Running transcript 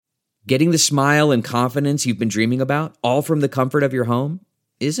Getting the smile and confidence you've been dreaming about, all from the comfort of your home,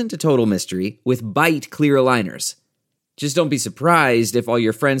 isn't a total mystery with Byte clear aligners. Just don't be surprised if all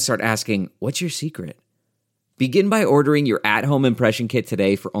your friends start asking, "What's your secret?" Begin by ordering your at-home impression kit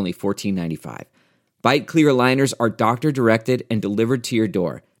today for only $14.95. Byte clear aligners are doctor-directed and delivered to your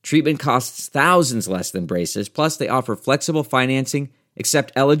door. Treatment costs thousands less than braces, plus they offer flexible financing,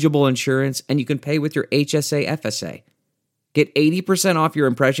 accept eligible insurance, and you can pay with your HSA FSA. Get 80% off your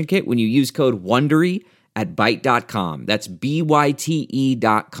impression kit when you use code WONDERY at Byte.com. That's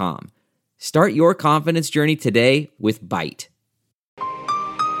BYTE.com. Start your confidence journey today with Byte.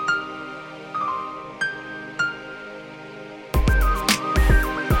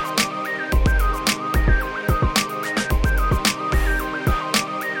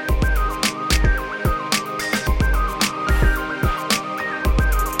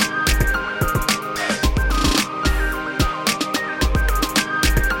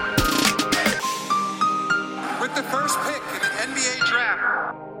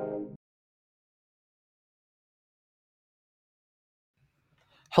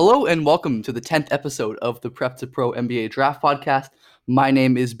 Hello and welcome to the 10th episode of the Prep to Pro NBA Draft Podcast. My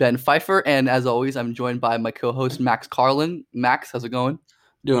name is Ben Pfeiffer, and as always, I'm joined by my co-host Max Carlin. Max, how's it going?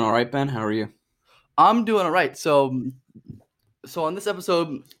 Doing all right, Ben. How are you? I'm doing all right. So on this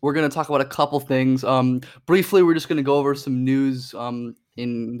episode, we're going to talk about a couple things. Briefly, we're just going to go over some news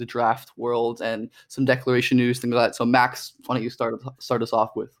in the draft world and some declaration news, things like that. So Max, why don't you start us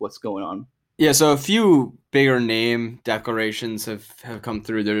off with what's going on? Yeah, so a few bigger name declarations have come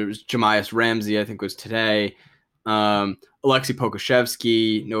through. There was Jahmi'us Ramsey, I think was today. Aleksej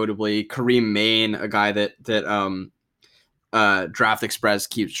Pokusevski, notably. Kareem Maine, a guy that Draft Express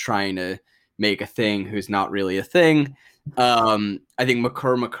keeps trying to make a thing who's not really a thing. I think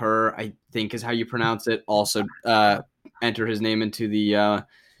Makur, I think is how you pronounce it, also enter his name into the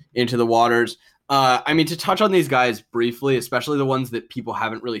waters. To touch on these guys briefly, especially the ones that people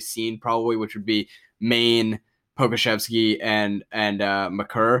haven't really seen probably, which would be Maine, Pokusevski, and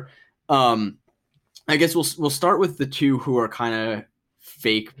Makur. I guess we'll start with the two who are kind of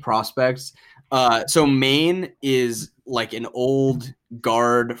fake prospects. So Maine is like an old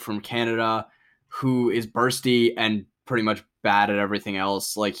guard from Canada who is bursty and pretty much bad at everything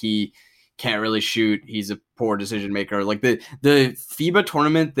else. Like he can't really shoot. He's a poor decision maker. Like the FIBA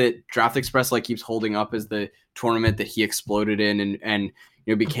tournament that Draft Express like keeps holding up as the tournament that he exploded in and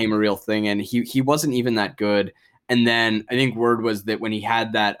became a real thing. And he wasn't even that good. And then I think word was that when he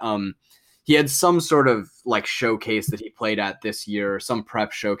had that, he had some sort of like showcase that he played at this year, some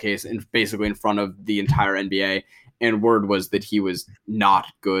prep showcase, and basically in front of the entire NBA. And word was that he was not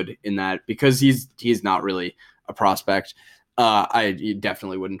good in that because he's not really a prospect. I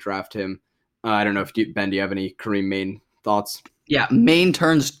definitely wouldn't draft him. I don't know if Ben, do you have any Kareem Maine thoughts? Yeah, Maine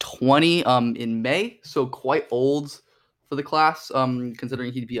turns 20 in May, so quite old for the class,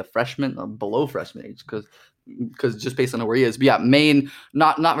 considering he'd be a freshman or below freshman age, because just based on where he is. But yeah, Maine,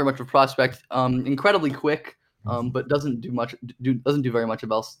 not very much of a prospect, incredibly quick, but doesn't do very much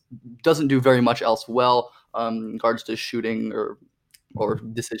else well, in regards to shooting or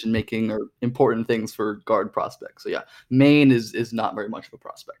decision making or important things for guard prospects. So yeah, Maine is not very much of a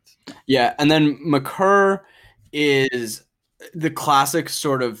prospect. Yeah, and then Makur is the classic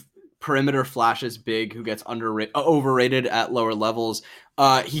sort of perimeter flashes big who gets overrated at lower levels.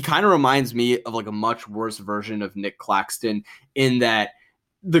 He kind of reminds me of like a much worse version of Nick Claxton in that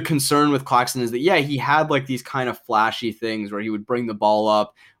the concern with Claxton is that, yeah, he had like these kind of flashy things where he would bring the ball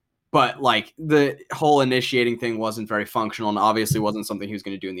up, but like the whole initiating thing wasn't very functional and obviously wasn't something he was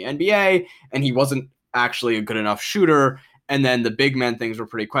going to do in the NBA. And he wasn't actually a good enough shooter. And then the big men things were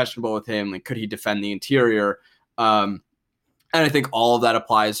pretty questionable with him. Like, could he defend the interior? And I think all of that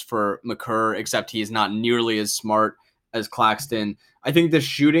applies for Makur, except he's not nearly as smart as Claxton. I think the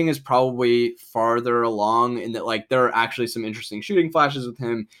shooting is probably farther along in that, like, there are actually some interesting shooting flashes with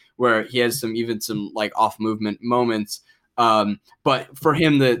him where he has some like off movement moments. But for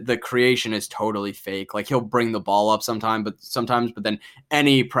him, the creation is totally fake. Like he'll bring the ball up sometimes, but then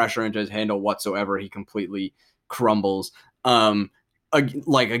any pressure into his handle whatsoever, he completely crumbles.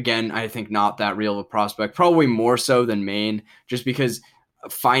 Again, I think not that real of a prospect, probably more so than Maine, just because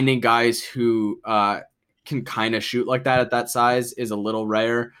finding guys who can kind of shoot like that at that size is a little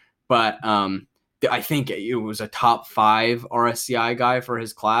rare. But I think it was a top 5 RSCI guy for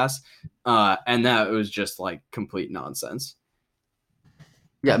his class. And that was just like complete nonsense.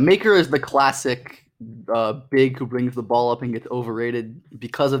 Yeah, Maker is the classic big who brings the ball up and gets overrated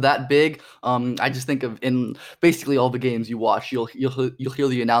because of that big. I just think of in basically all the games you watch, you'll hear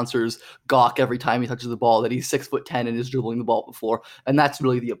the announcers gawk every time he touches the ball that he's 6'10" and is dribbling the ball before, and that's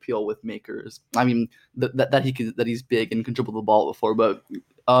really the appeal with Makers. I mean that he's big and can dribble the ball before, but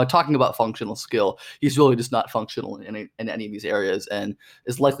talking about functional skill, he's really just not functional in any of these areas, and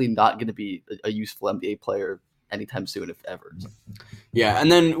is likely not going to be a useful NBA player anytime soon, if ever. So. Yeah, and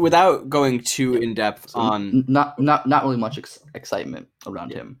then without going too in depth on not really much excitement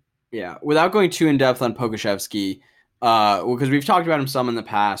around him. Yeah, without going too in depth on Pokusevski, because we've talked about him some in the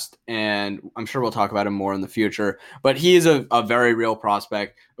past, and I'm sure we'll talk about him more in the future. But he is a very real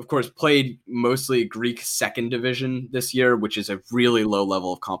prospect. Of course, played mostly Greek second division this year, which is a really low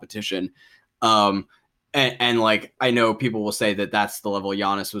level of competition. And like I know people will say that that's the level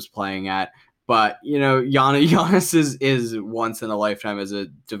Giannis was playing at. But, you know, Giannis is once in a lifetime as a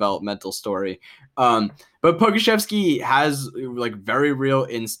developmental story. But Pokusevski has, like, very real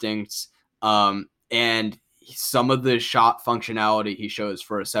instincts. And some of the shot functionality he shows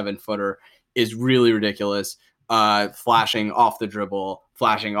for a 7-footer is really ridiculous. Flashing off the dribble,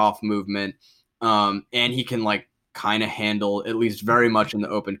 flashing off movement. And he can, like, kind of handle, at least very much in the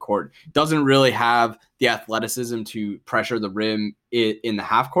open court. Doesn't really have the athleticism to pressure the rim in the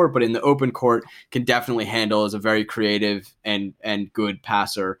half court, but in the open court can definitely handle as a very creative and good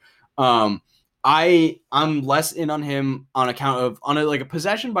passer. I'm less in on him on account of on a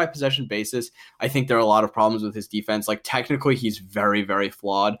possession by possession basis. I think there are a lot of problems with his defense. Like technically he's very, very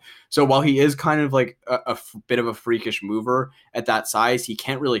flawed. So while he is kind of like a bit of a freakish mover at that size, he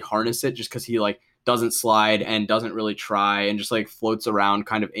can't really harness it just because he like doesn't slide and doesn't really try and just like floats around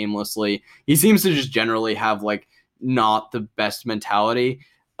kind of aimlessly. He seems to just generally have like not the best mentality.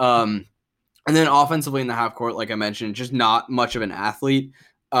 And then offensively in the half court, like I mentioned, just not much of an athlete.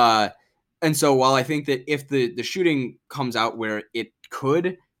 And so while I think that if the shooting comes out where it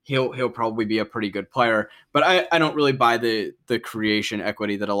could, he'll probably be a pretty good player. But I don't really buy the creation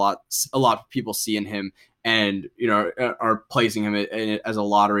equity that a lot of people see in him, and you know are placing him as a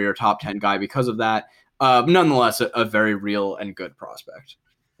lottery or top 10 guy because of that. Nonetheless, a very real and good prospect.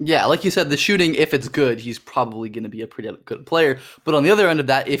 Yeah, like you said, the shooting, if it's good, he's probably going to be a pretty good player. But on the other end of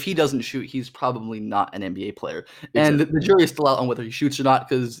that, if he doesn't shoot, he's probably not an NBA player. Exactly. And the jury is still out on whether he shoots or not,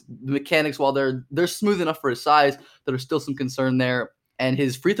 because the mechanics, while they're smooth enough for his size, there's still some concern there. And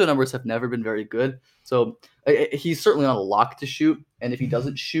his free throw numbers have never been very good. So he's certainly not a lock to shoot. And if he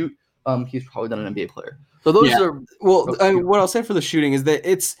doesn't shoot, he's probably not an NBA player. So those are... Well, what I'll say for the shooting is that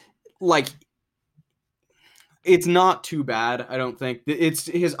it's like... It's not too bad, I don't think. It's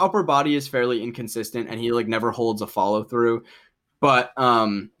his upper body is fairly inconsistent, and he like never holds a follow through. But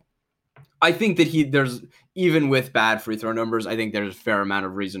I think that there's even with bad free throw numbers, I think there's a fair amount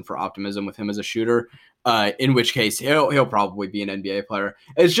of reason for optimism with him as a shooter. In which case he'll probably be an NBA player.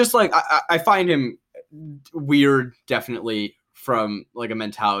 It's just like I find him weird, definitely from like a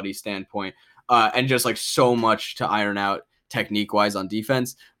mentality standpoint, and just like so much to iron out technique wise on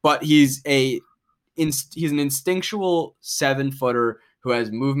defense. But he's an instinctual 7-footer who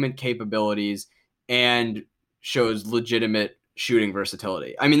has movement capabilities and shows legitimate shooting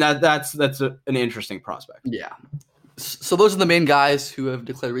versatility. I mean, that's an interesting prospect. Yeah. So those are the main guys who have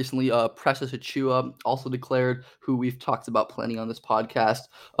declared recently. Precious Achiuwa also declared, who we've talked about plenty on this podcast.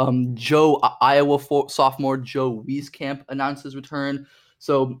 Iowa sophomore Joe Wieskamp announced his return.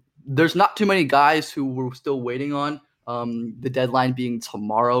 So there's not too many guys who we're still waiting on. The deadline being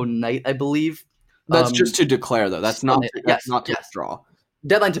tomorrow night, I believe. That's just to declare, though. That's not to draw.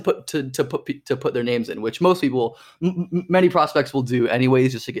 Deadline to put their names in, which most people, many prospects will do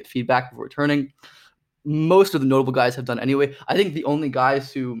anyways, just to get feedback before returning. Most of the notable guys have done anyway. I think the only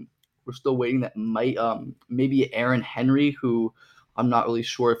guys who we're still waiting that might, maybe Aaron Henry, who I'm not really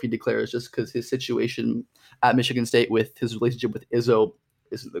sure if he declares, just because his situation at Michigan State with his relationship with Izzo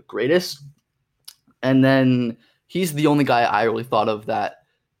isn't the greatest. And then he's the only guy I really thought of that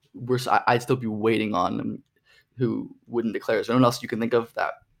I'd still be waiting on, who wouldn't declare. Is there anyone else you can think of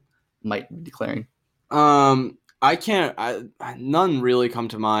that might be declaring? I can't. None really come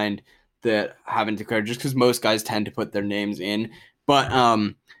to mind that haven't declared, just because most guys tend to put their names in. But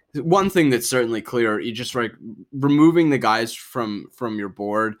one thing that's certainly clear, you just like removing the guys from your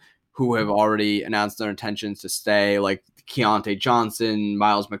board who have already announced their intentions to stay, like Keontae Johnson,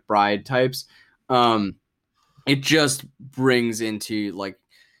 Miles McBride types. It just brings into like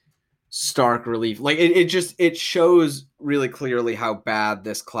stark relief. Like it shows really clearly how bad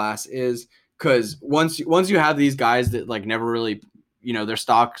this class is, because once you have these guys that like never really, you know, their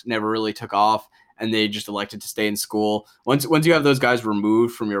stocks never really took off and they just elected to stay in school, once you have those guys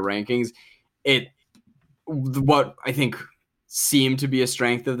removed from your rankings, it what I think seemed to be a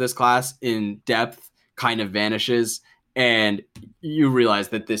strength of this class in depth kind of vanishes, and you realize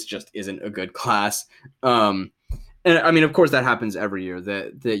that this just isn't a good class. And I mean, of course, that happens every year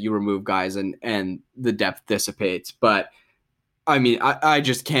that you remove guys and the depth dissipates. But I mean, I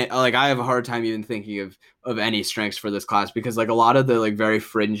just can't, like, I have a hard time even thinking of any strengths for this class, because like a lot of the like very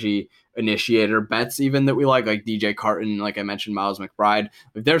fringy initiator bets even that we like DJ Carton, like I mentioned, Miles McBride,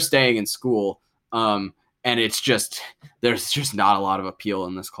 like they're staying in school. And it's just, there's just not a lot of appeal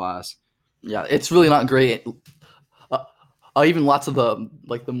in this class. Yeah, it's really not great. Even lots of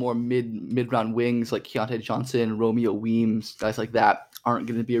the more mid round wings like Keontae Johnson, Romeo Weems, guys like that aren't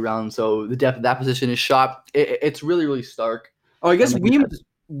going to be around. So the depth of that position is shot. It's really, really stark. Oh, I guess like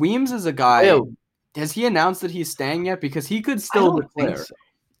Weems is a guy. Has he announced that he's staying yet? Because he could still declare. So.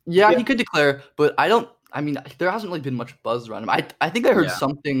 Yeah, he could declare, but I mean, there hasn't really been much buzz around him. I think I heard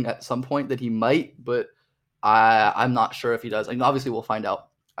something at some point that he might, but I'm not sure if he does. I mean, obviously we'll find out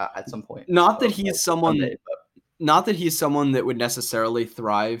at some point. Not that he's someone that would necessarily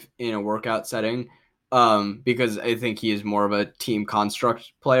thrive in a workout setting, because I think he is more of a team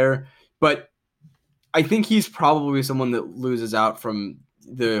construct player. But I think he's probably someone that loses out from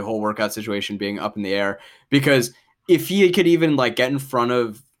the whole workout situation being up in the air, because if he could even like get in front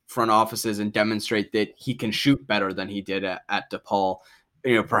of front offices and demonstrate that he can shoot better than he did at DePaul,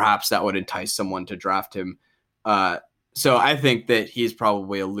 perhaps that would entice someone to draft him. So I think that he's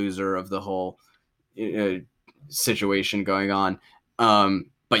probably a loser of the whole situation going on.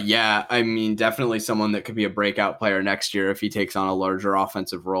 But yeah, I mean, definitely someone that could be a breakout player next year if he takes on a larger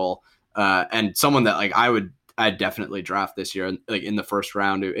offensive role. And someone that like I'd definitely draft this year, like in the first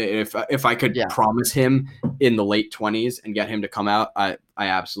round. If I could promise him in the late 20s and get him to come out, I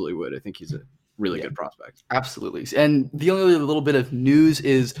absolutely would. I think he's a really good prospect. Absolutely. And the only little bit of news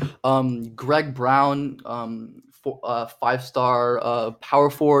is Greg Brown, 5-star power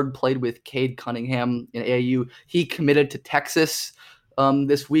forward, played with Cade Cunningham in AAU. He committed to Texas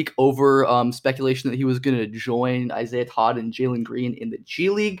this week over speculation that he was going to join Isaiah Todd and Jalen Green in the G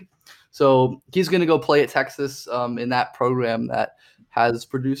League. So he's going to go play at Texas in that program that has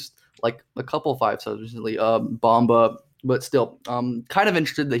produced like a couple 5-stars recently, Bamba, but still kind of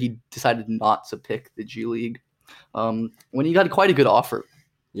interested that he decided not to pick the G League when he got quite a good offer.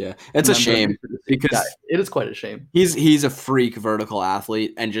 Yeah, it's a shame because it is quite a shame. He's a freak vertical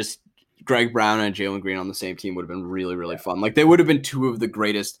athlete, and just Greg Brown and Jalen Green on the same team would have been really, really fun. Like they would have been two of the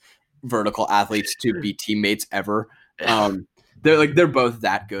greatest vertical athletes to be teammates ever. They're both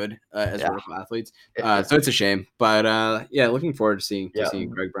that good as vertical athletes. So it's a shame, but looking forward to seeing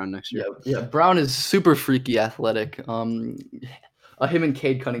Greg Brown next year. Yeah, Brown is super freaky athletic. Him and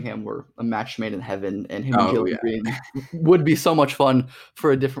Cade Cunningham were a match made in heaven, and him and Jalen Green would be so much fun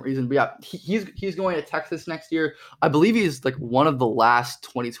for a different reason. But yeah, he's going to Texas next year. I believe he's like one of the last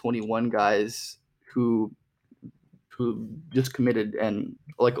 2021 guys who just committed, and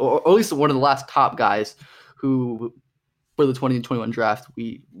like, or at least one of the last top guys who for the 2021 draft.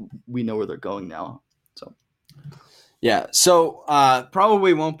 We know where they're going now. So yeah, so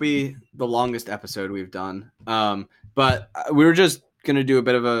probably won't be the longest episode we've done, but we were just going to do a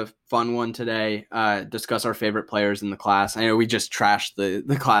bit of a fun one today, discuss our favorite players in the class. I know we just trashed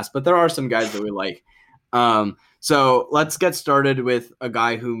the class, but there are some guys that we like. So let's get started with a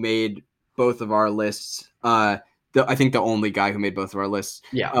guy who made both of our lists. I think the only guy who made both of our lists.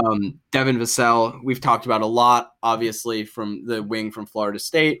 Yeah. Devin Vassell, we've talked about a lot, obviously, from the wing from Florida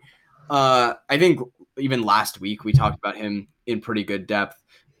State. I think even last week we talked about him in pretty good depth,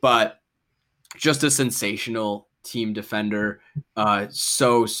 but just a sensational team defender,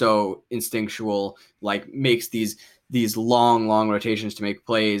 so instinctual, like makes these long rotations to make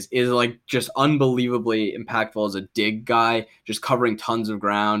plays, is like just unbelievably impactful as a dig guy, just covering tons of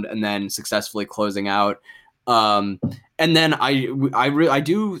ground and then successfully closing out. And then I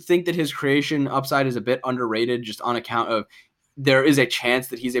do think that his creation upside is a bit underrated, just on account of there is a chance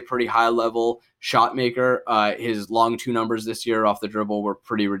that he's a pretty high level shot maker. His long 2 numbers this year off the dribble were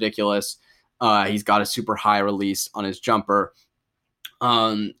pretty ridiculous. He's got a super high release on his jumper.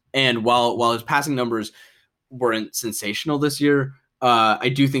 And while his passing numbers weren't sensational this year, I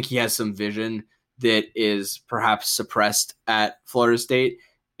do think he has some vision that is perhaps suppressed at Florida State,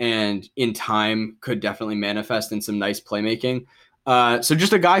 and in time could definitely manifest in some nice playmaking. So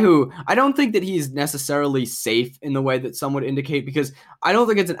just a guy who I don't think that he's necessarily safe in the way that some would indicate, because I don't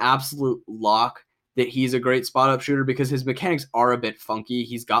think it's an absolute lock that he's a great spot up shooter, because his mechanics are a bit funky.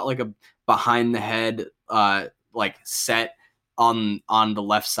 He's got like a behind the head like set on the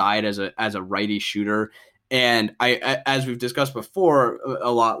left side as a righty shooter. And I as we've discussed before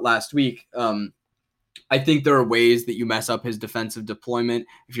a lot last week, I think there are ways that you mess up his defensive deployment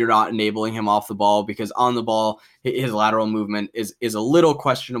if you're not enabling him off the ball, because on the ball, his lateral movement is a little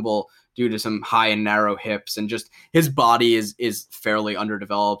questionable due to some high and narrow hips, and just his body is fairly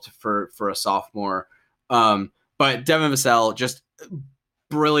underdeveloped for a sophomore. But Devin Vassell, just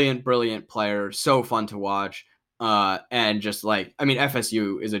brilliant player, so fun to watch. And just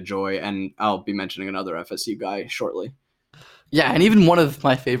FSU is a joy, and I'll be mentioning another FSU guy shortly. Yeah, and even one of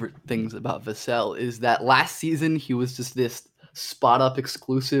my favorite things about Vassell is that last season he was just this spot-up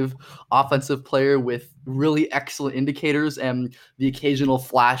exclusive offensive player with really excellent indicators and the occasional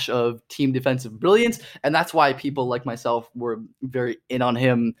flash of team defensive brilliance, and that's why people like myself were very in on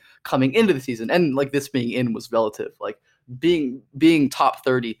him coming into the season. And like, this being in was relative. Like, being top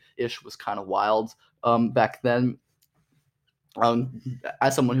 30-ish was kind of wild back then.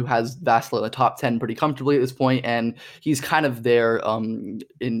 As someone who has Vassell in the top 10 pretty comfortably at this point, and he's kind of there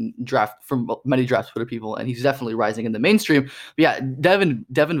in draft from many draft Twitter people, and he's definitely rising in the mainstream. But yeah, Devin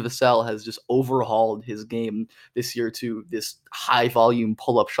Vassell has just overhauled his game this year to this high volume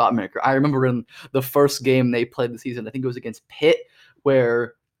pull-up shot maker. I remember in the first game they played the season, I think it was against Pitt,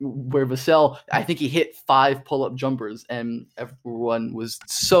 where Vassell, I think he hit 5 pull-up jumpers, and everyone was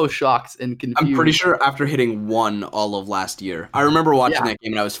so shocked and confused. I'm pretty sure after hitting 1 all of last year. I remember watching that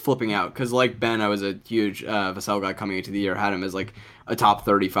game and I was flipping out because, like Ben, I was a huge Vassell guy coming into the year, had him as like a top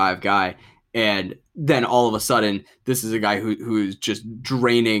 35 guy. And then all of a sudden, this is a guy who's just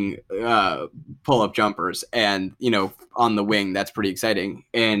draining pull-up jumpers, and on the wing, that's pretty exciting.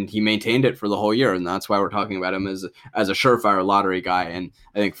 And he maintained it for the whole year, and that's why we're talking about him as a surefire lottery guy, and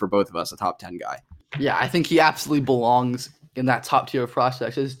I think for both of us, a top 10 guy. Yeah, I think he absolutely belongs in that top tier of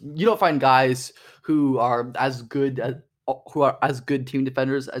prospects. You don't find guys who are as good team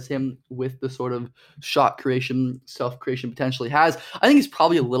defenders as him, with the sort of shot creation, self-creation potential he has. I think he's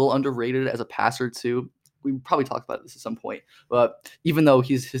probably a little underrated as a passer too. We probably talked about this at some point, but even though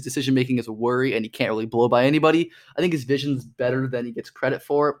his decision-making is a worry and he can't really blow by anybody, I think his vision's better than he gets credit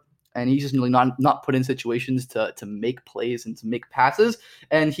for. And he's just really not put in situations to make plays and to make passes.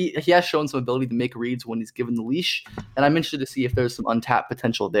 And he has shown some ability to make reads when he's given the leash. And I'm interested to see if there's some untapped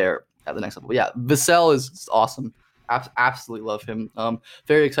potential there at the next level. But yeah, Vassell is awesome. Absolutely love him.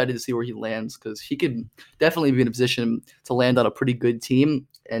 Very excited to see where he lands, because he could definitely be in a position to land on a pretty good team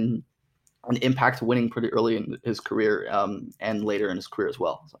and an impact winning pretty early in his career and later in his career as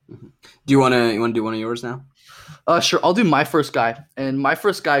well. So. Do you want to do one of yours now? Sure. I'll do my first guy. And my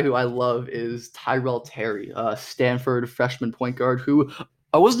first guy who I love is Tyrell Terry, Stanford freshman point guard, who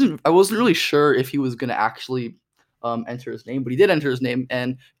I wasn't really sure if he was going to actually enter his name, but he did enter his name,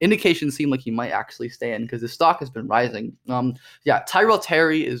 and indications seem like he might actually stay in because his stock has been rising. Tyrell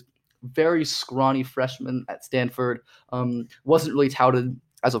Terry is very scrawny freshman at Stanford. Wasn't really touted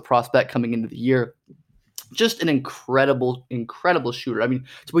as a prospect coming into the year. Just an incredible shooter. I mean,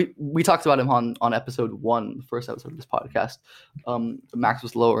 we talked about him on episode 1, the first episode of this podcast. Max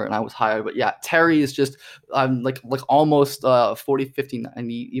was lower and I was higher, but yeah, Terry is just like almost 40, 50,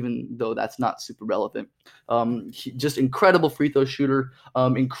 90, even though that's not super relevant. Just incredible free throw shooter,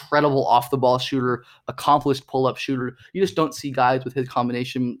 incredible off the ball shooter, accomplished pull-up shooter. You just don't see guys with his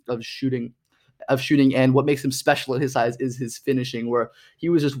combination of shooting, and what makes him special at his size is his finishing, where he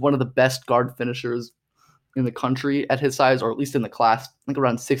was just one of the best guard finishers in the country at his size, or at least in the class. I think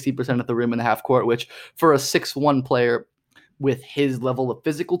around 60% at the rim in the half court, which for a 6'1" player with his level of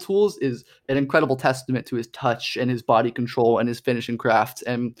physical tools is an incredible testament to his touch and his body control and his finishing craft.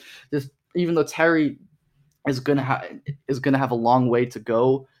 And just, even though Terry is gonna have a long way to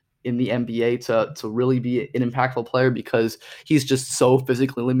go in the NBA to really be an impactful player, because he's just so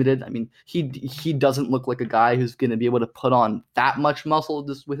physically limited. I mean, he doesn't look like a guy who's going to be able to put on that much muscle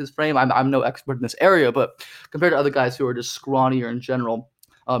just with his frame. I'm no expert in this area, but compared to other guys who are just scrawnier in general,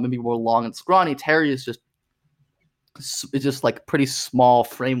 maybe more long and scrawny, Terry is just like pretty small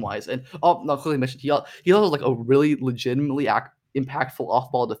frame wise. And not clearly mentioned, he also like a really legitimately impactful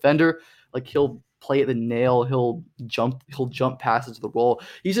off ball defender. Like, he'll play at the nail, he'll jump passes to the roll.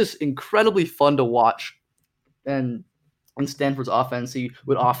 He's just incredibly fun to watch. And in Stanford's offense, he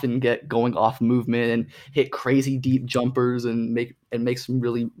would often get going off movement and hit crazy deep jumpers and make some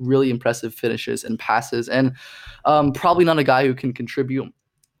really, really impressive finishes and passes. And probably not a guy who can contribute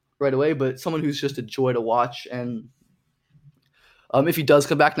right away, but someone who's just a joy to watch. And if he does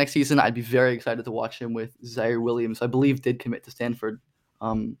come back next season, I'd be very excited to watch him with Zaire Williams. I believe did commit to Stanford.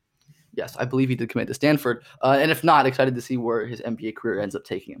 Yes, I believe he did commit to Stanford. And if not, excited to see where his NBA career ends up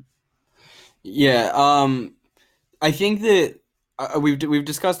taking him. Yeah, I think that we've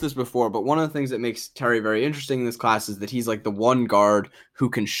discussed this before, but one of the things that makes Terry very interesting in this class is that he's like the one guard who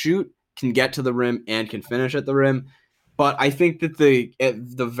can shoot can get to the rim and can finish at the rim. But I think that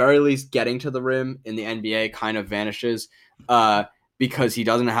at the very least, getting to the rim in the NBA kind of vanishes because he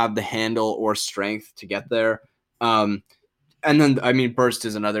doesn't have the handle or strength to get there. And then, I mean, burst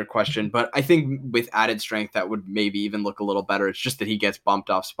is another question, but I think with added strength, that would maybe even look a little better. It's just that he gets bumped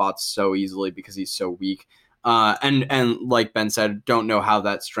off spots so easily because he's so weak. And like Ben said, don't know how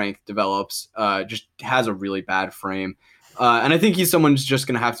that strength develops. Just has a really bad frame. And I think he's someone who's just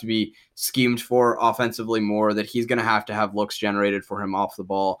going to have to be schemed for offensively more, that he's going to have looks generated for him off the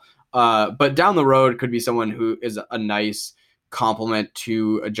ball. But down the road could be someone who is a nice complement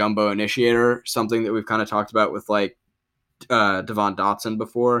to a jumbo initiator, something that we've kind of talked about with like Devon Dotson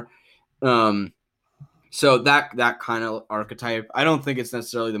before. So that kind of archetype, I don't think it's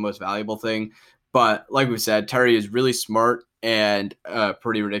necessarily the most valuable thing, but like we said, Terry is really smart and a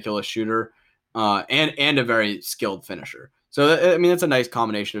pretty ridiculous shooter, and a very skilled finisher. So I mean, it's a nice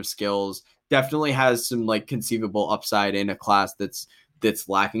combination of skills. Definitely has some like conceivable upside in a class that's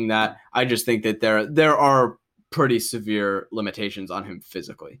lacking that. I just think that there are pretty severe limitations on him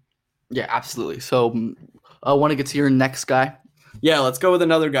physically. Yeah, absolutely. So I want to get to your next guy. Yeah, let's go with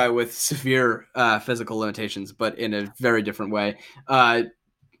another guy with severe physical limitations, but in a very different way.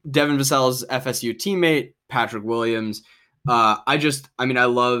 Devin Vassell's FSU teammate, Patrick Williams. I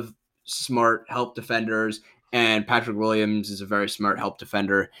love smart help defenders, and Patrick Williams is a very smart help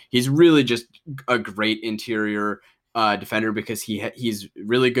defender. He's really just a great interior defender because he's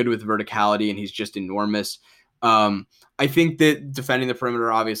really good with verticality, and he's just enormous. I think that defending the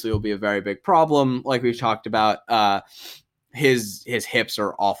perimeter obviously will be a very big problem. Like we've talked about, his hips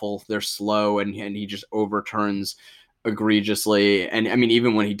are awful. They're slow, and he just overturns egregiously. And I mean,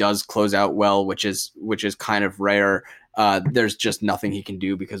 even when he does close out well, which is kind of rare, there's just nothing he can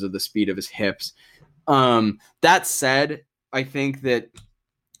do because of the speed of his hips. That said, I think that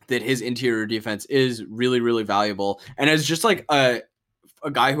his interior defense is really, really valuable. And as just like a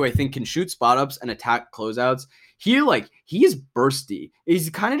guy who I think can shoot spot ups and attack closeouts, he is bursty. He's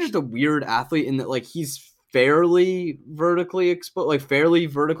kind of just a weird athlete in that like he's fairly vertically fairly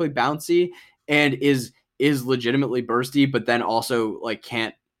vertically bouncy and is legitimately bursty, but then also like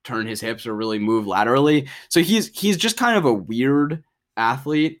can't turn his hips or really move laterally. So he's just kind of a weird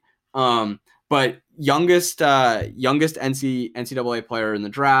athlete. But youngest NCAA player in the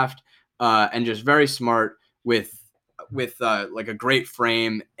draft, and just very smart with like a great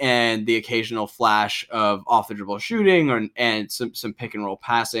frame and the occasional flash of off the dribble shooting and some pick and roll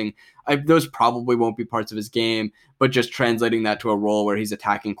passing. Those probably won't be parts of his game, but just translating that to a role where he's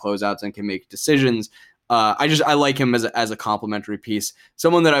attacking closeouts and can make decisions. I like him as a complementary piece.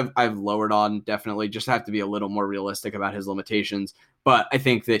 Someone that I've lowered on, definitely. Just have to be a little more realistic about his limitations. But I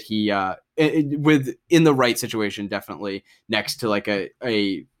think that he in the right situation, definitely next to like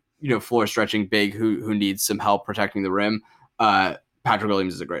a floor stretching big who needs some help protecting the rim, Patrick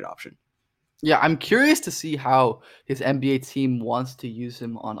Williams is a great option. Yeah, I'm curious to see how his NBA team wants to use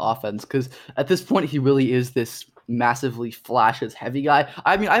him on offense, because at this point he really is this massively flashes heavy guy.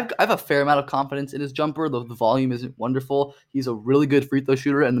 I mean, I have a fair amount of confidence in his jumper. The volume isn't wonderful. He's a really good free throw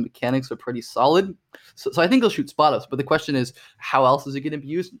shooter, and the mechanics are pretty solid. So I think he'll shoot spot ups. But the question is, how else is he going to be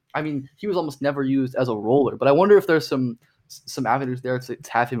used? I mean, he was almost never used as a roller, but I wonder if there's some avenues there to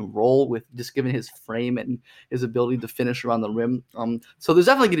have him roll with, just given his frame and his ability to finish around the rim. So there's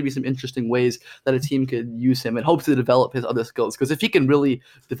definitely going to be some interesting ways that a team could use him and hope to develop his other skills. Because if he can really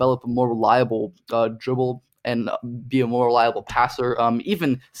develop a more reliable dribble and be a more reliable passer,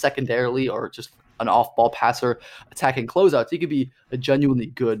 even secondarily or just an off-ball passer attacking closeouts, he could be a genuinely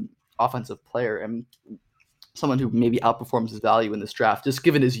good offensive player and someone who maybe outperforms his value in this draft, just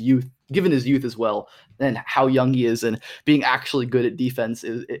given his youth as well, and how young he is, and being actually good at defense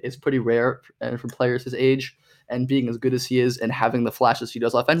is pretty rare for players his age, and being as good as he is and having the flashes he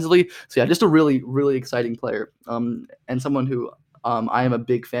does offensively. So yeah, just a really, really exciting player, and someone who I am a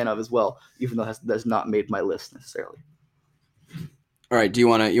big fan of as well, even though that's not made my list necessarily. All right, do you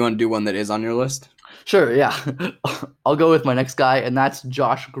want to do one that is on your list? Sure, yeah. I'll go with my next guy, and that's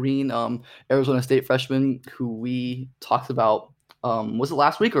Josh Green, Arizona State freshman, who we talked about. Was it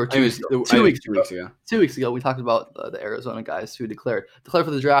last week or 2 weeks ago? 2 weeks ago. 2 weeks ago, we talked about the Arizona guys who declared for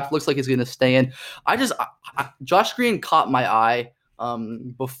the draft. Looks like he's going to stay in. Josh Green caught my eye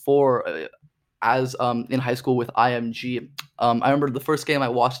before, as in high school with IMG. I remember the first game I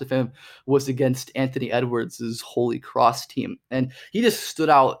watched of him was against Anthony Edwards' Holy Cross team. And he just stood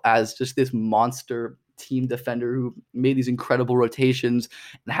out as just this monster team defender who made these incredible rotations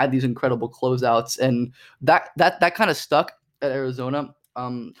and had these incredible closeouts. And that kind of stuck at Arizona.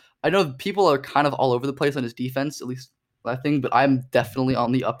 I know people are kind of all over the place on his defense, at least I think, but I'm definitely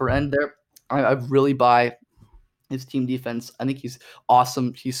on the upper end there. I really buy his team defense. I think he's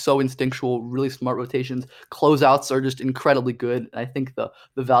awesome. He's so instinctual, really smart rotations. Closeouts are just incredibly good. I think the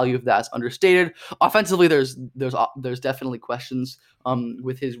value of that is understated. Offensively, there's definitely questions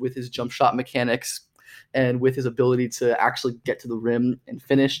with his jump shot mechanics and with his ability to actually get to the rim and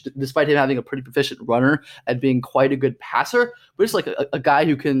finish, despite him having a pretty proficient runner and being quite a good passer. But it's like a guy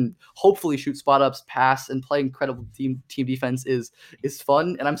who can hopefully shoot spot ups, pass, and play incredible team defense is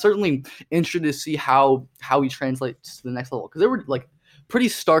fun. And I'm certainly interested to see how he translates to the next level, because there were like pretty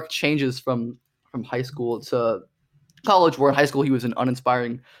stark changes from high school to college, where in high school he was an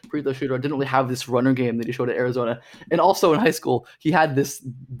uninspiring free throw shooter, didn't really have this runner game that he showed at Arizona, and also in high school he had this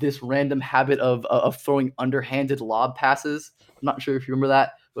random habit of throwing underhanded lob passes. I'm not sure if you remember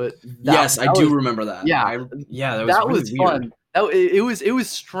that, but yes, I do remember that. Yeah, that was really weird. Fun. It was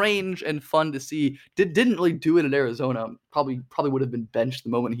strange and fun to see. Didn't really do it in Arizona. Probably would have been benched the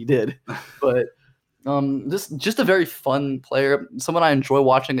moment he did, but. Just a very fun player, someone I enjoy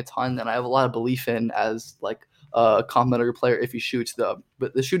watching a ton, and I have a lot of belief in as like a complimentary player if he shoots.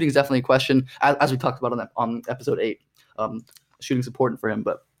 But the shooting is definitely a question, as we talked about on episode 8. Shooting's important for him,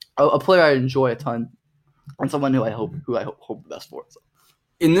 but a player I enjoy a ton, and someone who I hope the best for. So.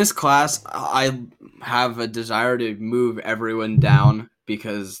 In this class, I have a desire to move everyone down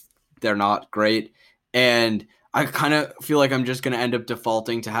because they're not great, and I kind of feel like I'm just going to end up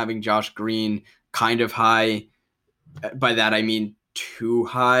defaulting to having Josh Green kind of high. By that I mean too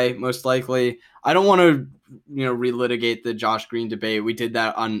high, most likely. I don't want to relitigate the Josh Green debate. We did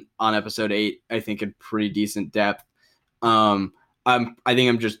that on episode 8, I think, in pretty decent depth. I think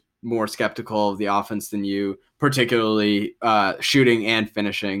I'm just more skeptical of the offense than you, particularly shooting and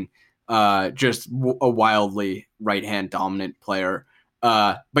finishing. Just a wildly right hand dominant player.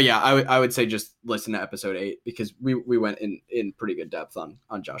 But yeah, I would say just listen to episode 8 because we went in pretty good depth on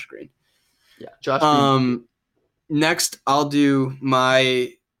Josh Green. Yeah, Josh Green. Next, I'll do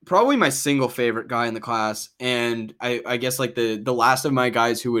probably my single favorite guy in the class, and I guess like the last of my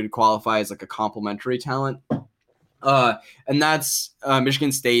guys who would qualify as like a complementary talent, and that's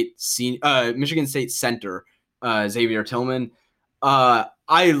Michigan State center Xavier Tillman.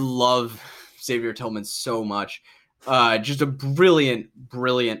 I love Xavier Tillman so much. Just a brilliant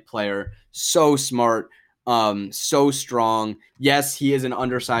player, so smart, so strong. Yes, he is an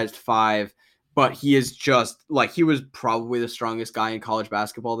undersized 5. But he is just like, he was probably the strongest guy in college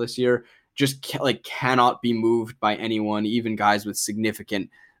basketball this year. Just cannot be moved by anyone, even guys with significant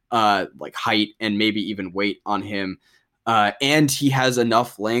like height and maybe even weight on him. And he has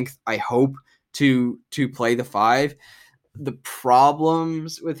enough length, I hope, to play the 5. The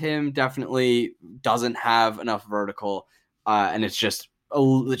problems with him definitely doesn't have enough vertical, and it's just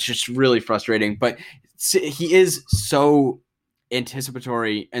really frustrating. But he is so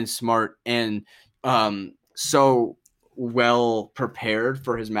anticipatory and smart and so well prepared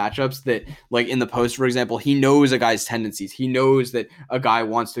for his matchups that, like in the post, for example, he knows a guy's tendencies. He knows that a guy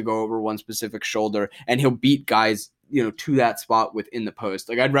wants to go over one specific shoulder, and he'll beat guys to that spot within the post.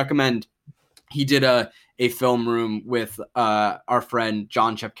 Like, I'd recommend, he did a film room with our friend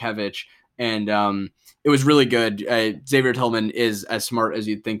John Chepkevich, and it was really good. Xavier Tillman is as smart as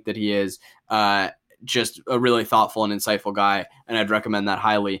you'd think that he is. Just a really thoughtful and insightful guy, and I'd recommend that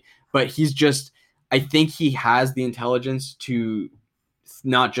highly. But he's just, I think he has the intelligence to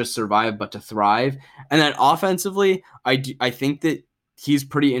not just survive, but to thrive. And then offensively, I think that he's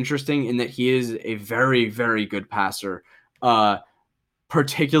pretty interesting in that he is a very, very good passer,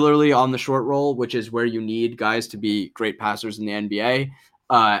 particularly on the short roll, which is where you need guys to be great passers in the NBA.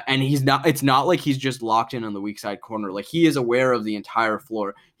 And it's not like he's just locked in on the weak side corner. Like, he is aware of the entire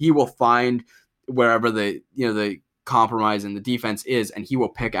floor. He will find wherever the compromise in the defense is, and he will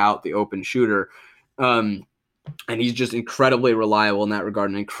pick out the open shooter. And he's just incredibly reliable in that regard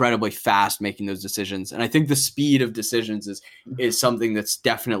and incredibly fast making those decisions. And I think the speed of decisions is something that's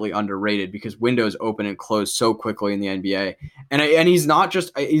definitely underrated, because windows open and close so quickly in the NBA. And he's not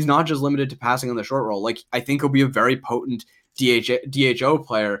just limited to passing on the short roll. Like, I think he'll be a very potent DHO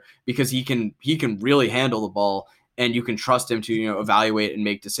player, because he can really handle the ball, and you can trust him to evaluate and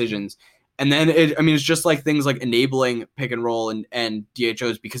make decisions. And then it's just like things like enabling pick and roll and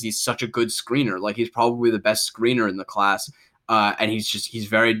DHOs, because he's such a good screener. Like, he's probably the best screener in the class. And he's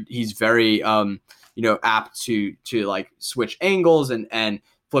very apt to like switch angles and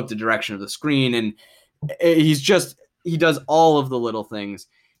flip the direction of the screen. And he does all of the little things.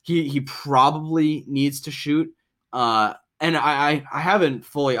 He probably needs to shoot. And I haven't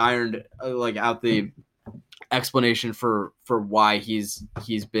fully ironed out the explanation for why he's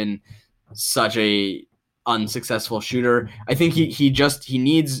been such a unsuccessful shooter. I think he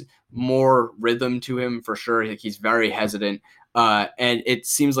needs more rhythm to him for sure. He's very hesitant, and it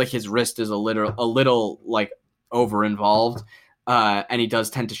seems like his wrist is a little like over involved, and he does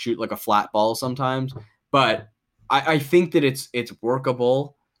tend to shoot like a flat ball sometimes. But I think that it's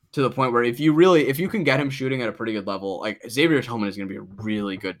workable to the point where if you can get him shooting at a pretty good level, like Xavier Tillman is going to be a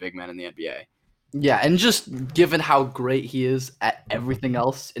really good big man in the NBA. Yeah, and just given how great he is at everything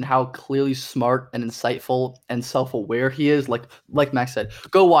else and how clearly smart and insightful and self-aware he is, like Max said,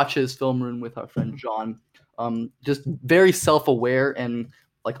 go watch his film room with our friend John. Just very self-aware and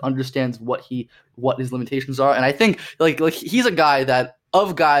like understands what his limitations are. And I think like he's a guy that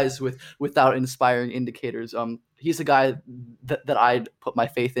of guys without inspiring indicators, he's a guy that I'd put my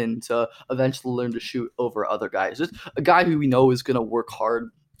faith in to eventually learn to shoot over other guys. Just a guy who we know is going to work hard.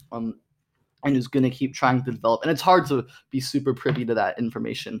 And is going to keep trying to develop. And it's hard to be super privy to that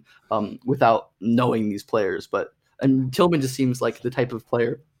information without knowing these players. And Tillman just seems like the type of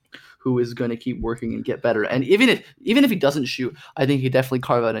player who is going to keep working and get better. And even if he doesn't shoot, I think he definitely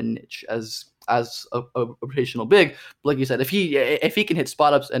carve out a niche as a rotational big. But like you said, if he can hit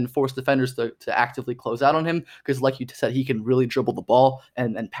spot ups and force defenders to actively close out on him, because like you said, he can really dribble the ball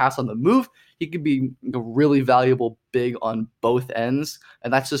and pass on the move, he could be a really valuable big on both ends,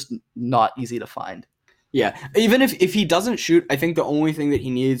 and that's just not easy to find. Yeah, even if he doesn't shoot, I think the only thing that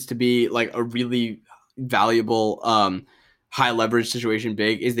he needs to be like a really valuable high leverage situation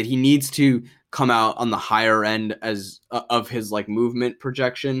big is that he needs to come out on the higher end of his like movement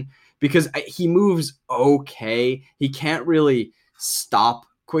projection, because he moves okay. He can't really stop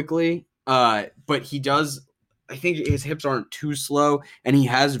quickly, but he does. I think his hips aren't too slow, and he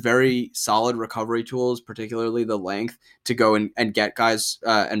has very solid recovery tools, particularly the length to go and get guys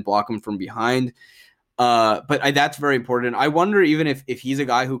and block them from behind. But that's very important. I wonder even if he's a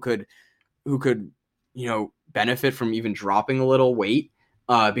guy who could benefit from even dropping a little weight,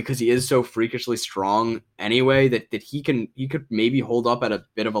 because he is so freakishly strong anyway that he could maybe hold up at a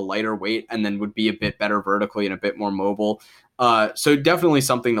bit of a lighter weight and then would be a bit better vertically and a bit more mobile. So definitely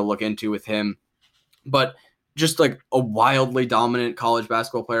something to look into with him. But just like a wildly dominant college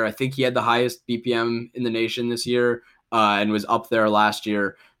basketball player. I think he had the highest BPM in the nation this year, and was up there last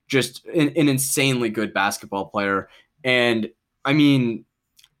year. Just an insanely good basketball player. And I mean,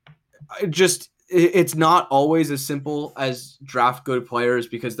 it's not always as simple as draft good players,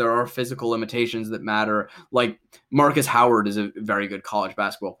 because there are physical limitations that matter. Like Marcus Howard is a very good college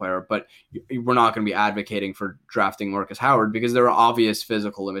basketball player, but we're not going to be advocating for drafting Marcus Howard because there are obvious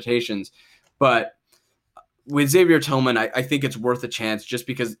physical limitations. But with Xavier Tillman, I think it's worth a chance, just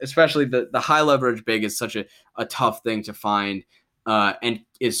because especially the high leverage big is such a tough thing to find, and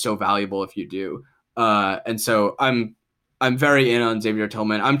is so valuable if you do. And so I'm very in on Xavier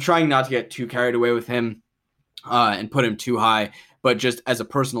Tillman. I'm trying not to get too carried away with him and put him too high, but just as a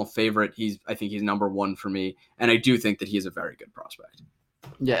personal favorite, I think he's number one for me, and I do think that he is a very good prospect.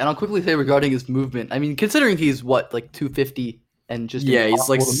 Yeah, and I'll quickly say regarding his movement, I mean, considering he's like 250 and just he's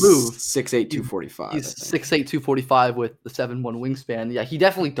like to move. 6'8", 245. He's 6'8", 245 with the 7'1" wingspan. Yeah, he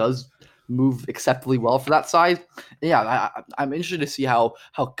definitely does move acceptably well for that size. Yeah, I'm interested to see how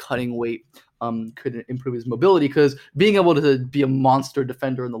cutting weight could improve his mobility, because being able to be a monster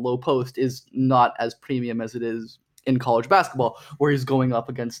defender in the low post is not as premium as it is in college basketball, where he's going up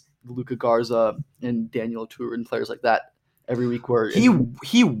against Luka Garza and Daniel Tuer and players like that every week. Where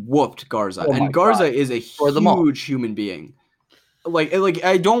he whooped Garza, and Garza is a huge human being. Like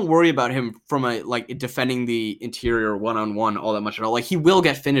I don't worry about him from defending the interior one-on-one all that much at all. Like, he will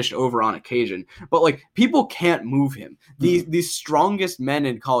get finished over on occasion, but like, people can't move him. The strongest men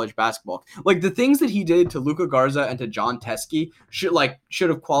in college basketball, like the things that he did to Luka Garza and to John Teske should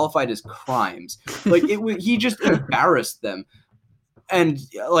have qualified as crimes. Like he just embarrassed them. And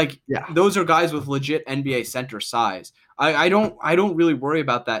those are guys with legit NBA center size. I don't really worry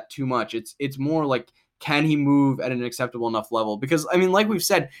about that too much. It's more like, can he move at an acceptable enough level? Because, I mean, like we've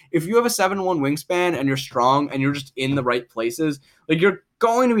said, if you have a 7'1" wingspan and you're strong and you're just in the right places, like, you're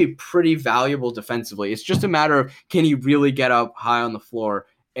going to be pretty valuable defensively. It's just a matter of, can he really get up high on the floor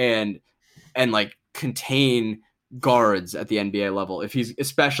and like contain guards at the NBA level,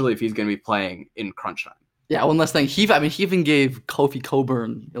 especially if he's going to be playing in crunch time. Yeah, one last thing. He even gave Kofi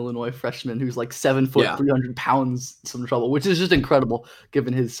Coburn, Illinois freshman, who's like 7 foot, 300 pounds, some trouble, which is just incredible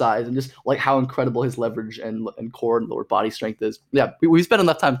given his size and just like how incredible his leverage and core and lower body strength is. Yeah, we spent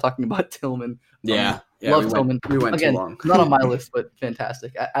enough time talking about Tillman. Love Tillman. We went Again, too long. Not on my list, but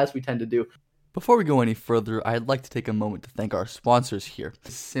fantastic, as we tend to do. Before we go any further, I'd like to take a moment to thank our sponsors here.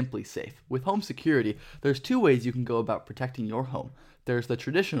 Simply Safe. With home security, there's 2 ways you can go about protecting your home. There's the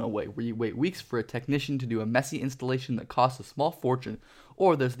traditional way, where you wait weeks for a technician to do a messy installation that costs a small fortune,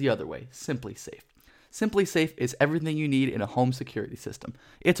 or there's the other way, Simply Safe. Simply Safe is everything you need in a home security system.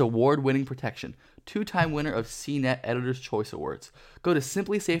 It's award-winning protection, 2-time winner of CNET Editor's Choice Awards. Go to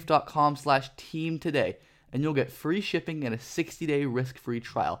simplysafe.com/team today, and you'll get free shipping and a 60-day risk-free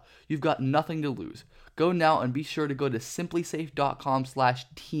trial. You've got nothing to lose. Go now and be sure to go to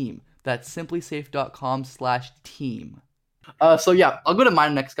simplysafe.com/team. That's simplysafe.com/team. So yeah, I'll go to my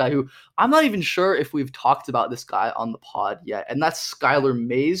next guy, who I'm not even sure if we've talked about this guy on the pod yet, and that's Skylar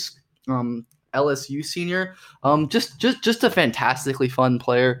Mays, LSU senior. Just a fantastically fun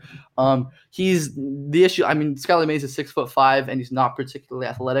player. He's the issue. I mean, Skylar Mays is 6'5", and he's not particularly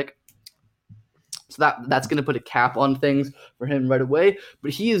athletic. So that's going to put a cap on things for him right away.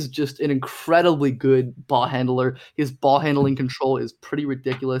 But he is just an incredibly good ball handler. His ball handling control is pretty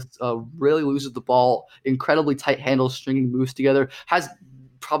ridiculous. Really loses the ball. Incredibly tight handles, stringing moves together. Has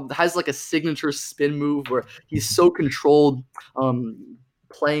like a signature spin move where he's so controlled,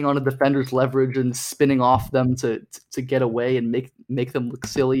 playing on a defender's leverage and spinning off them to get away and make them look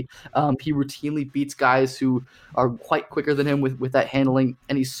silly. He routinely beats guys who are quite quicker than him with that handling,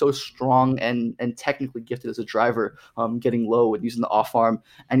 and he's so strong and technically gifted as a driver, getting low and using the off arm,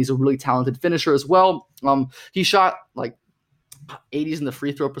 and he's a really talented finisher as well. He shot like 80s in the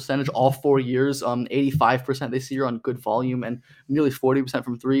free throw percentage all 4 years, 85% this year on good volume, and nearly 40%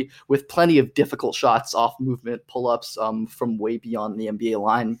 from three, with plenty of difficult shots off movement, pull-ups from way beyond the NBA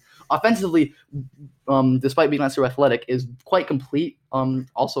line. Offensively, despite being not so athletic, is quite complete.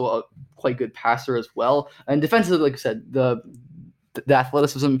 Also a quite good passer as well. And defensively, like I said, the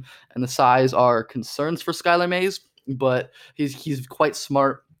athleticism and the size are concerns for Skylar Mays, but he's quite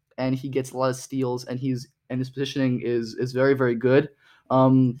smart, and he gets a lot of steals, and his positioning is very, very good.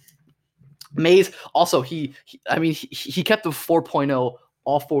 Mays also, he kept the 4.0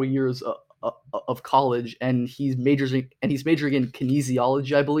 all 4 years of college, and he's majoring in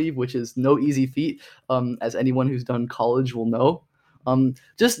kinesiology, I believe, which is no easy feat, as anyone who's done college will know.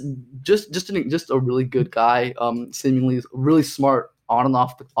 Just a really good guy, seemingly really smart on and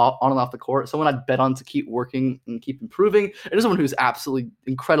off the court. Someone I'd bet on to keep working and keep improving, and someone who's absolutely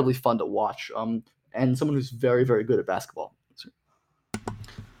incredibly fun to watch. And someone who's very, very good at basketball.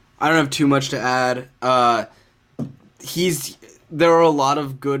 I don't have too much to add. There are a lot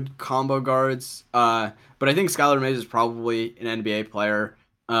of good combo guards, but I think Skylar Mays is probably an NBA player.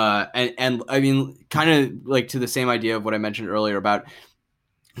 And I mean, kind of like to the same idea of what I mentioned earlier about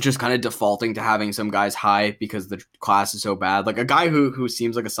just kind of defaulting to having some guys high because the class is so bad. Like a guy who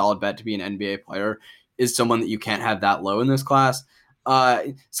seems like a solid bet to be an NBA player is someone that you can't have that low in this class.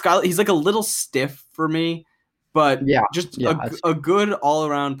 Skylar, he's like a little stiff for me, but a good all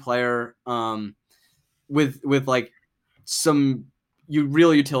around player, with like some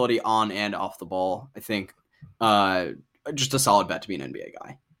real utility on and off the ball. I think, just a solid bet to be an NBA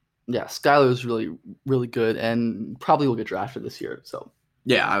guy. Yeah, Skylar is really, really good and probably will get drafted this year. So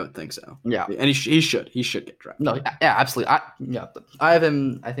yeah, I would think so. Yeah, and he should get drafted. No, yeah, absolutely. I have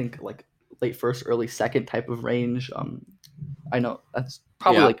him. I think like late first, early second type of range. I know that's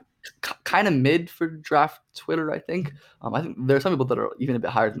probably like kind of mid for draft Twitter, I think. I think there are some people that are even a bit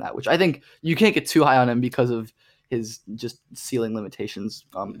higher than that, which I think you can't get too high on him because of his just ceiling limitations.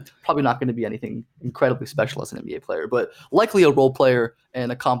 Probably not going to be anything incredibly special as an NBA player, but likely a role player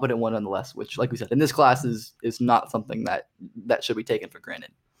and a competent one nonetheless, which, like we said, in this class is not something that should be taken for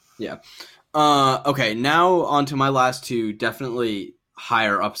granted. Yeah. Okay, now on to my last two, definitely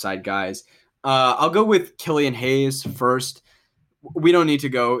higher upside guys. I'll go with Killian Hayes first. We don't need to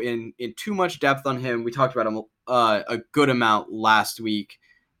go in too much depth on him. We talked about him a good amount last week,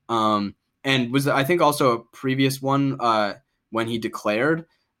 and was I think also a previous one when he declared.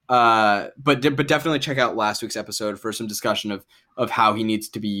 But definitely check out last week's episode for some discussion of how he needs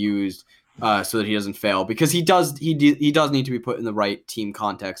to be used so that he doesn't fail, because he does need to be put in the right team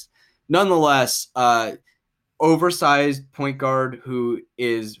context. Nonetheless, oversized point guard who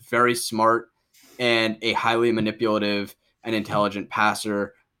is very smart and a highly manipulative and intelligent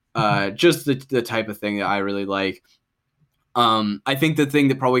passer, just the type of thing that I really like. I think the thing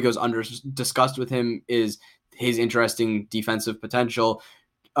that probably goes under discussed with him is his interesting defensive potential.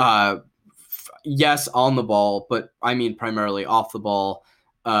 Yes, on the ball, but I mean primarily off the ball,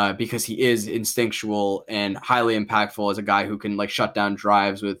 because he is instinctual and highly impactful as a guy who can like shut down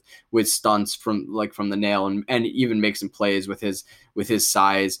drives with stunts from the nail and even make some plays with his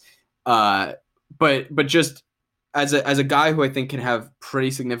size. But just as a guy who I think can have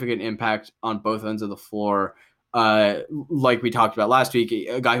pretty significant impact on both ends of the floor, like we talked about last week,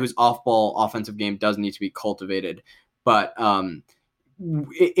 a guy whose off-ball offensive game does need to be cultivated. But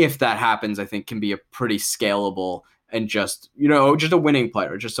if that happens, I think can be a pretty scalable and just a winning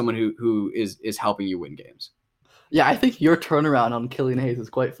player, just someone who is helping you win games. Yeah, I think your turnaround on Killian Hayes is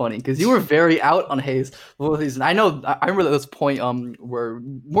quite funny because you were very out on Hayes for the season. I remember at this point where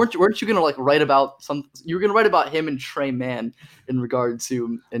weren't you gonna like write about you were gonna write about him and Trey Mann in regard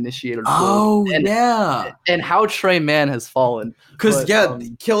to initiator. And how Trey Mann has fallen. Because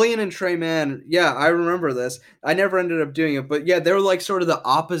Killian and Trey Mann, I remember this. I never ended up doing it, but they're like sort of the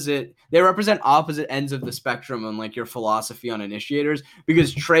opposite. They represent opposite ends of the spectrum on like your philosophy on initiators,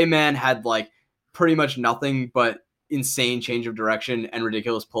 because Trey Mann had like pretty much nothing but insane change of direction and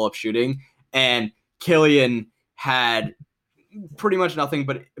ridiculous pull-up shooting, and Killian had pretty much nothing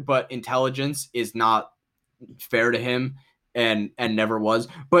but intelligence is not fair to him and never was,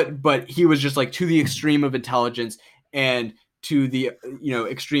 but he was just like to the extreme of intelligence and to the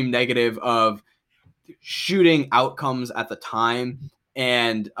extreme negative of shooting outcomes at the time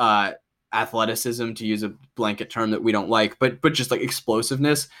and athleticism, to use a blanket term that we don't like, but just like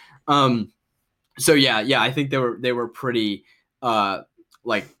explosiveness. So I think they were pretty they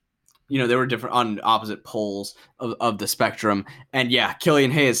were different on opposite poles of the spectrum. And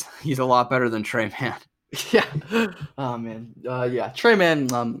Killian Hayes, he's a lot better than Trey Mann. Yeah. Oh man. Trey Mann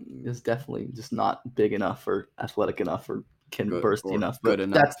is definitely just not big enough or athletic enough or can burst enough. Good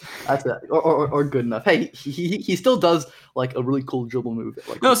enough. That's it. Or good enough. Hey, he still does like a really cool dribble move.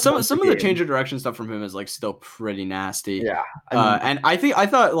 Some of the change of direction stuff from him is like still pretty nasty. Yeah. And I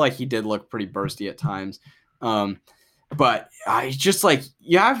thought like he did look pretty bursty at times. But I just like,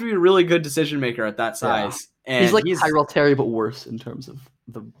 you have to be a really good decision maker at that size. Yeah. And he's like Tyrell Terry, but worse in terms of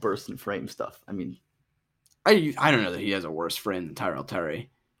the burst and frame stuff. I mean, I don't know that he has a worse frame than Tyrell Terry.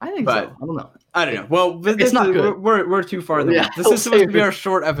 I think so. I don't know. I don't know. Well, it's not good. We're too far. This is supposed to be our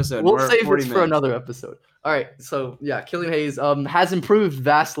short episode. We'll save it for another episode. All right. So Killian Hayes has improved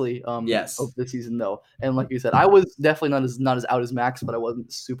vastly. Yes. Over the season though, and like you said, I was definitely not as out as Max, but I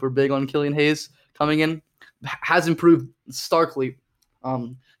wasn't super big on Killian Hayes coming in. Has improved starkly.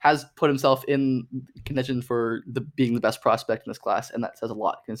 Has put himself in contention for being the best prospect in this class, and that says a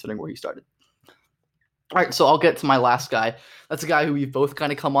lot considering where he started. All right, so I'll get to my last guy. That's a guy who we've both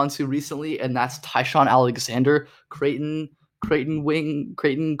kind of come on to recently, and that's Ty-Shon Alexander, Creighton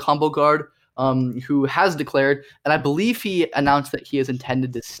combo guard, who has declared, and I believe he announced that he has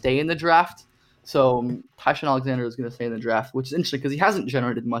intended to stay in the draft. So Ty-Shon Alexander is going to stay in the draft, which is interesting because he hasn't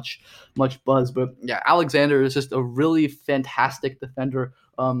generated much buzz. But Alexander is just a really fantastic defender.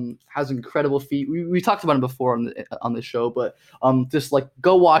 Has incredible feet. We talked about him before on the show, but just like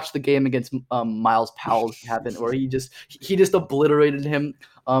go watch the game against Miles Powell if you haven't, where he just obliterated him.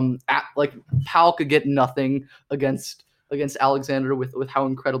 Powell could get nothing against Alexander with how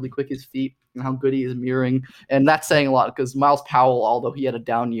incredibly quick his feet and how good he is mirroring, and that's saying a lot because Miles Powell, although he had a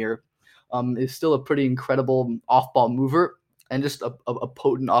down year, is still a pretty incredible off-ball mover and just a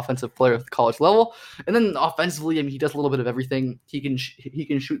potent offensive player at the college level. And then offensively, I mean, he does a little bit of everything. He can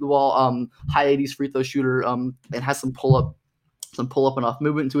shoot the ball, high 80s free throw shooter, and has some pull up and off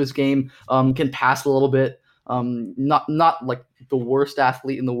movement into his game. Can pass a little bit. Not like the worst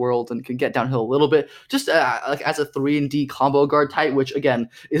athlete in the world, and can get downhill a little bit. Just like as a 3-and-D combo guard type, which again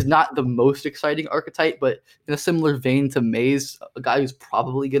is not the most exciting archetype, but in a similar vein to Mays, a guy who's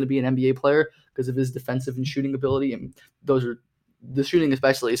probably going to be an NBA player because of his defensive and shooting ability, and the shooting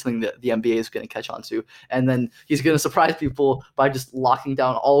especially is something that the NBA is going to catch on to. And then he's going to surprise people by just locking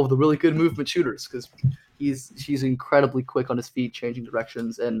down all of the really good movement shooters because he's incredibly quick on his feet, changing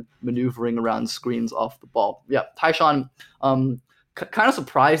directions and maneuvering around screens off the ball. Yeah, Ty-Shon, kind of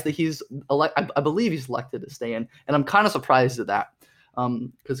surprised that I believe he's elected to stay in, and I'm kind of surprised at that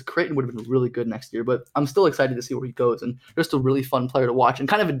because Creighton would have been really good next year, but I'm still excited to see where he goes, and just a really fun player to watch, and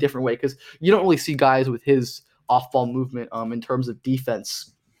kind of a different way because you don't really see guys with his off-ball movement in terms of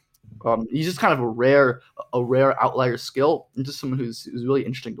defense. He's just kind of a rare outlier skill, and just someone who's really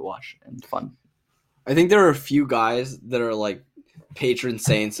interesting to watch and fun. I think there are a few guys that are like patron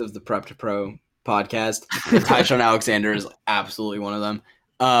saints of the Prep to Pro podcast. Ty-Shon Alexander is absolutely one of them.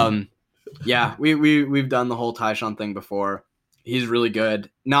 We've done the whole Ty-Shon thing before. He's really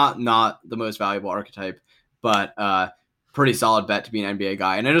good. Not the most valuable archetype, but pretty solid bet to be an NBA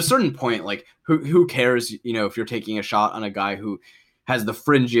guy. And at a certain point, like who cares, if you're taking a shot on a guy who has the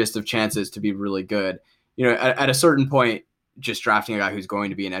fringiest of chances to be really good. At a certain point, just drafting a guy who's going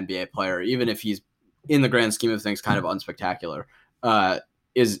to be an NBA player, even if he's in the grand scheme of things kind of unspectacular,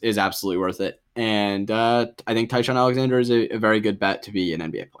 is absolutely worth it. And I think Ty-Shon Alexander is a very good bet to be an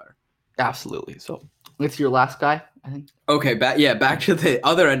NBA player. Absolutely. So it's your last guy, I think. Okay, back to the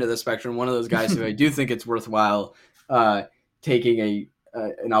other end of the spectrum. One of those guys who I do think it's worthwhile taking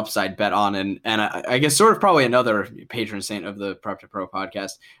an upside bet on, and I guess sort of probably another patron saint of the Prep to Pro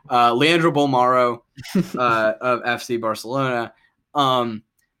podcast, Leandro Bolmaro of FC Barcelona.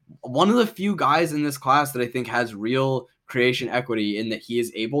 One of the few guys in this class that I think has real creation equity in that he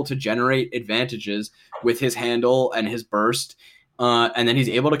is able to generate advantages with his handle and his burst, and then he's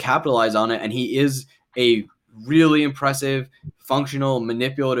able to capitalize on it, and he is a really impressive, functional,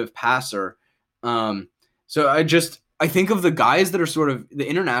 manipulative passer. So I think of the guys that are sort of the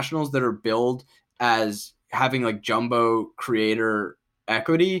internationals that are billed as having like jumbo creator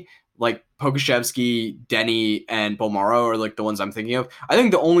equity, like Pokuševski, Denny, and Bolmaro are like the ones I'm thinking of. I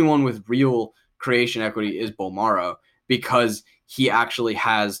think the only one with real creation equity is Bolmaro because he actually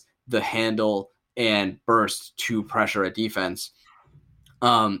has the handle and burst to pressure a defense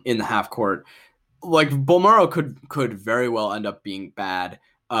in the half court. Like Bolmaro could very well end up being bad.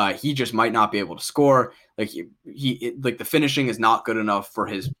 He just might not be able to score. Like he like the finishing is not good enough for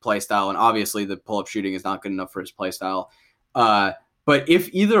his play style, and obviously the pull-up shooting is not good enough for his play style. But if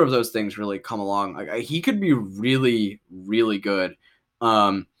either of those things really come along, like, he could be really, really good.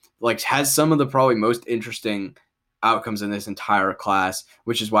 Like has some of the probably most interesting outcomes in this entire class,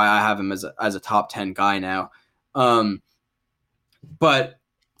 which is why I have him as a top 10 guy now. But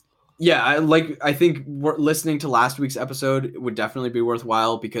yeah, I think listening to last week's episode would definitely be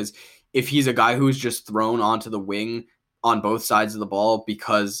worthwhile because if he's a guy who's just thrown onto the wing on both sides of the ball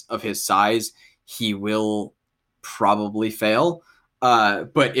because of his size, he will probably fail.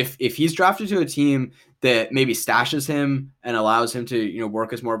 But if he's drafted to a team that maybe stashes him and allows him to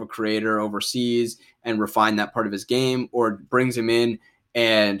work as more of a creator overseas and refine that part of his game, or brings him in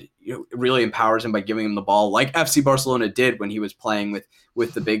and really empowers him by giving him the ball, like FC Barcelona did when he was playing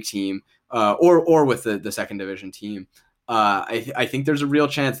with the big team, or with the second division team, I think there's a real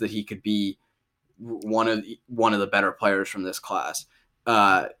chance that he could be one of the better players from this class.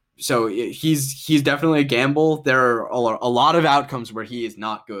 So he's definitely a gamble. There are a lot of outcomes where he is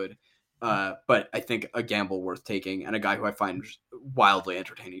not good, but I think a gamble worth taking, and a guy who I find wildly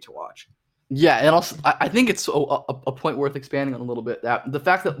entertaining to watch. Yeah, and also I think it's a point worth expanding on a little bit. That the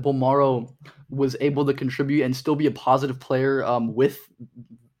fact that Bolmaro was able to contribute and still be a positive player with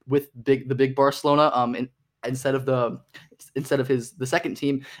the big Barcelona instead of the second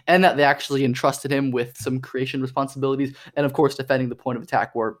team, and that they actually entrusted him with some creation responsibilities, and of course defending the point of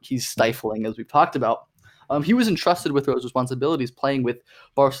attack where he's stifling, as we've talked about. He was entrusted with those responsibilities playing with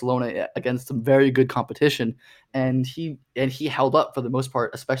Barcelona against some very good competition, and he held up for the most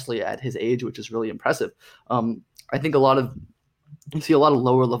part, especially at his age, which is really impressive. I think you see a lot of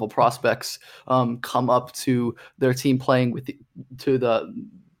lower level prospects come up to their team playing to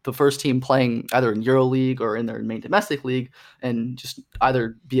the first team playing either in EuroLeague or in their main domestic league, and just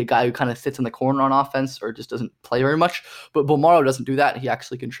either be a guy who kind of sits in the corner on offense or just doesn't play very much. But Bolmaro doesn't do that. He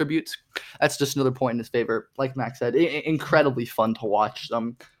actually contributes. That's just another point in his favor. Like Max said, incredibly fun to watch.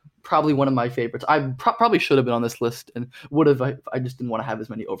 Probably one of my favorites. I probably should have been on this list and would have. I just didn't want to have as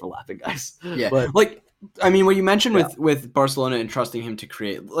many overlapping guys. Yeah, but what you mentioned with Barcelona and trusting him to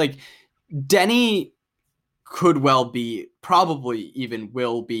create, like Denny could well be, probably even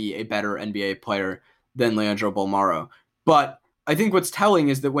will be, a better NBA player than Leandro Bolmaro. But I think what's telling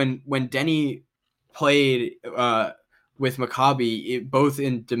is that when Denny played with Maccabi, both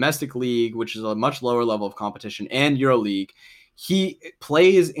in domestic league, which is a much lower level of competition, and EuroLeague, he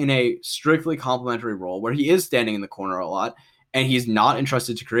plays in a strictly complementary role where he is standing in the corner a lot, and he's not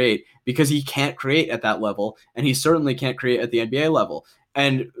entrusted to create because he can't create at that level, and he certainly can't create at the NBA level.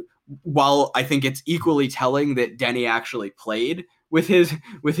 And while I think it's equally telling that Denny actually played with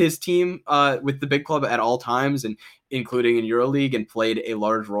his team, with the big club at all times, and including in EuroLeague, and played a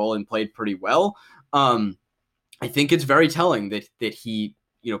large role and played pretty well, I think it's very telling that he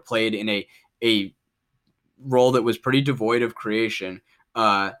played in a role that was pretty devoid of creation,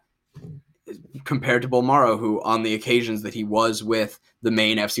 compared to Bolmaro, who on the occasions that he was with the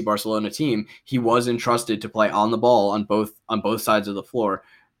main FC Barcelona team, he was entrusted to play on the ball on both sides of the floor.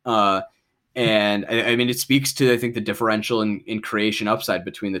 And I mean, it speaks to, I think, the differential in creation upside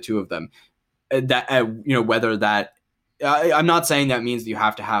between the two of them. That whether that, I'm not saying that means that you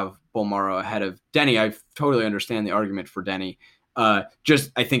have to have Bolmaro ahead of Denny. I totally understand the argument for Denny.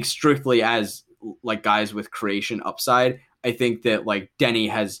 Just I think strictly as like guys with creation upside, I think that like Denny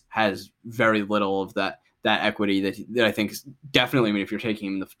has very little of that equity that I think is definitely, I mean, if you're taking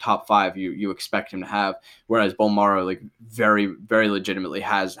him in the top 5, you expect him to have, whereas Bolmaro like very, very legitimately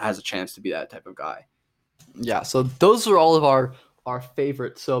has a chance to be that type of guy. Yeah, so those are all of our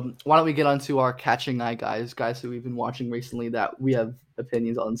favorites. So why don't we get on to our catching eye guys who we've been watching recently that we have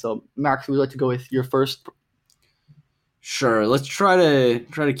opinions on. So Max, would you like to go with your first? Sure. Let's try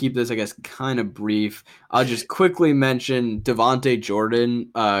to keep this, I guess, kind of brief. I'll just quickly mention Devontae Jordan,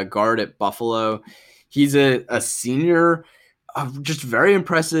 guard at Buffalo. He's a senior, just very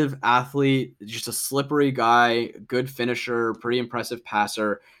impressive athlete, just a slippery guy, good finisher, pretty impressive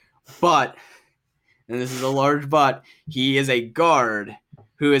passer. But, and this is a large but, he is a guard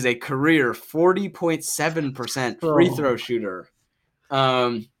who is a career 40.7% free throw shooter.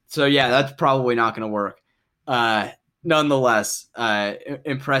 So yeah, that's probably not going to work. Nonetheless,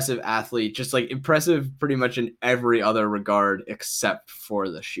 impressive athlete, just like impressive pretty much in every other regard except for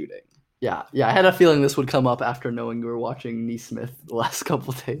the shooting. Yeah, I had a feeling this would come up after knowing you were watching Neesmith the last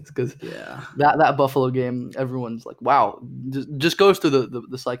couple of days, because that Buffalo game, everyone's like, wow, just goes through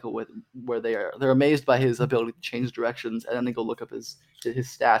the cycle with where they're amazed by his ability to change directions, and then they go look up his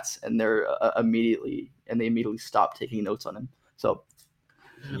stats, and they immediately stop taking notes on him. So,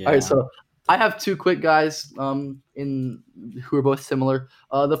 all right, so I have two quick guys who are both similar.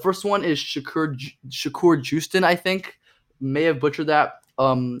 The first one is Shakur Houston, I think. May have butchered that.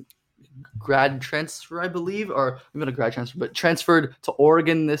 Grad transfer, I believe, or even a grad transfer, but transferred to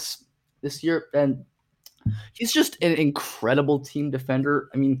Oregon this year. And he's just an incredible team defender.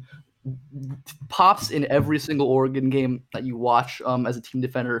 I mean, pops in every single Oregon game that you watch as a team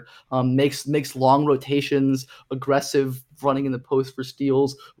defender, makes long rotations, aggressive running in the post for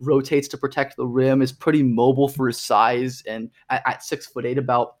steals, rotates to protect the rim, is pretty mobile for his size, and at 6'8",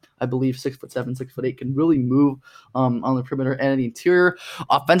 about, I believe, 6'7", 6'8", can really move on the perimeter and the interior.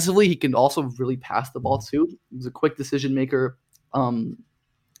 Offensively, he can also really pass the ball too. He's a quick decision maker.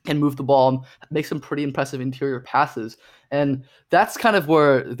 Can move the ball, make some pretty impressive interior passes. And that's kind of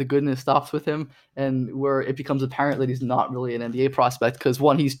where the goodness stops with him, and where it becomes apparent that he's not really an NBA prospect, because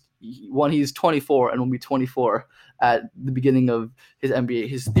he's 24 and will be 24 at the beginning of his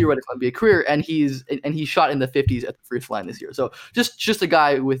theoretical NBA career, and he shot in the 50s at the free throw line this year. So just a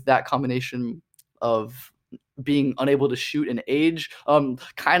guy with that combination of being unable to shoot and age,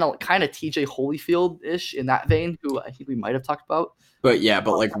 kind of TJ Holyfield-ish in that vein, who I think we might have talked about. But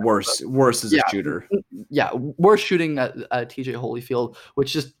like worse as a shooter. Yeah, worse shooting at TJ Holyfield,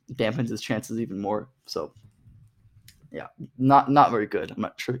 which just dampens his chances even more. So, yeah, not very good. I'm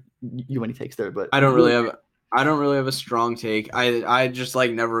not sure you have any takes there, but I don't really have a strong take. I just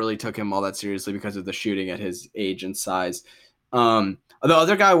like never really took him all that seriously because of the shooting at his age and size. The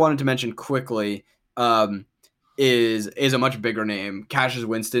other guy I wanted to mention quickly is a much bigger name, Cassius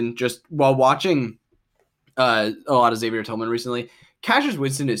Winston. Just while watching a lot of Xavier Tillman recently, Cassius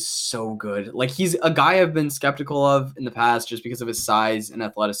Winston is so good. Like, he's a guy I've been skeptical of in the past just because of his size and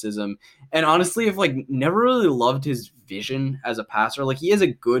athleticism. And honestly, I've never really loved his vision as a passer. Like, he is a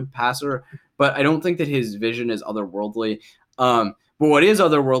good passer, but I don't think that his vision is otherworldly. But what is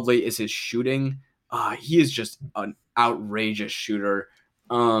otherworldly is his shooting. He is just an outrageous shooter.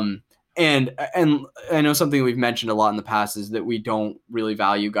 And I know something we've mentioned a lot in the past is that we don't really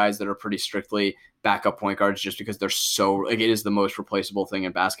value guys that are pretty strictly backup point guards just because they're so it is the most replaceable thing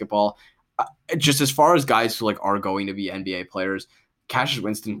in basketball. Just as far as guys who are going to be NBA players, Cassius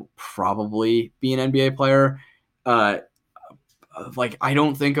Winston will probably be an NBA player. I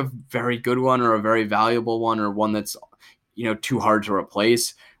don't think a very good one or a very valuable one or one that's too hard to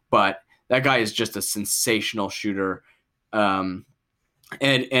replace, but that guy is just a sensational shooter. And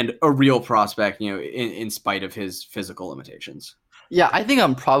a real prospect, in spite of his physical limitations. Yeah, I think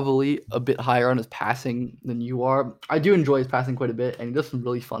I'm probably a bit higher on his passing than you are. I do enjoy his passing quite a bit, and he does some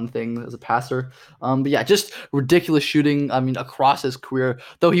really fun things as a passer. But yeah, just ridiculous shooting. I mean, across his career,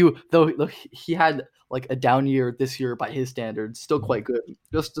 though he had a down year this year by his standards, still quite good.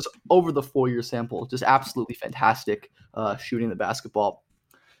 Just over the 4-year sample, just absolutely fantastic shooting the basketball.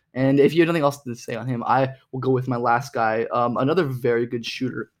 And if you have nothing else to say on him, I will go with my last guy, another very good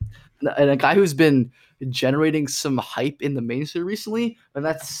shooter, and a guy who's been generating some hype in the mainstream recently, and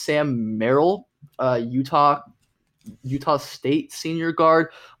that's Sam Merrill, Utah State senior guard.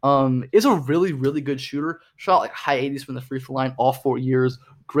 Is a really, really good shooter. Shot high 80s from the free throw line all 4 years.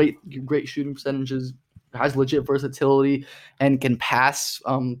 Great shooting percentages. Has legit versatility and can pass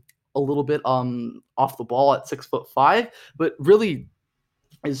a little bit off the ball at 6'5", but really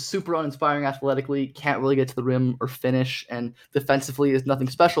is super uninspiring athletically, can't really get to the rim or finish, and defensively is nothing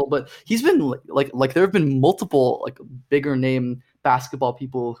special. But he's been there have been multiple bigger name basketball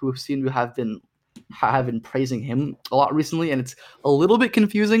people who seem to have been praising him a lot recently, and it's a little bit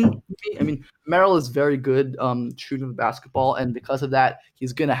confusing. I mean, Merrill is very good shooting the basketball, and because of that,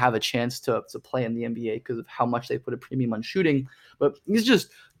 he's gonna have a chance to play in the NBA because of how much they put a premium on shooting. But he's just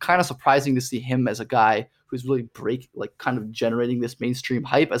kind of surprising to see him as a guy who's really kind of generating this mainstream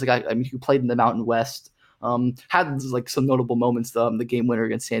hype as a guy, who played in the Mountain West, Had like some notable moments, the game winner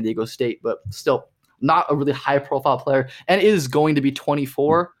against San Diego State, but still not a really high profile player, and is going to be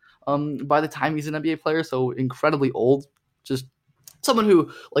 24 by the time he's an NBA player, so incredibly old. Just someone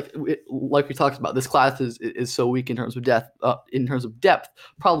who, like we talked about, this class is so weak in terms of depth,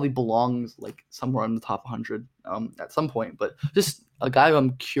 probably belongs like somewhere in the top 100 at some point. But just a guy who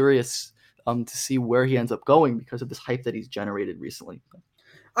I'm curious to see where he ends up going because of this hype that he's generated recently.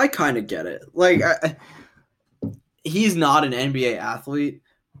 I kind of get it. Like, he's not an NBA athlete,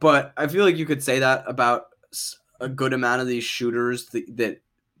 but I feel like you could say that about a good amount of these shooters that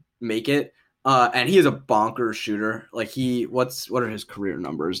make it. And he is a bonkers shooter. Like, what are his career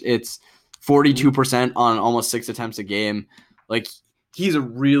numbers? It's 42% on almost 6 attempts a game. Like, he's a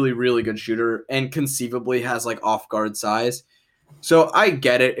really, really good shooter and conceivably has like off guard size. So I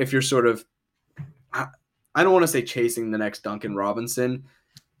get it if you're sort of, I don't want to say chasing the next Duncan Robinson,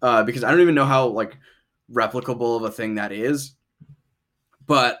 because I don't even know how like replicable of a thing that is.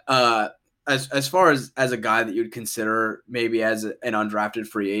 But as far as a guy that you'd consider maybe as an undrafted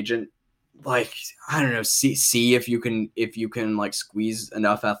free agent, like, I don't know, see if you can like squeeze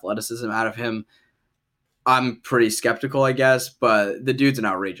enough athleticism out of him. I'm pretty skeptical, I guess, but the dude's an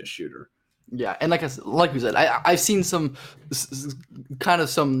outrageous shooter. Yeah, and like we said, I've seen some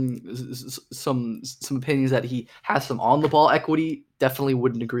opinions that he has some on the ball equity. Definitely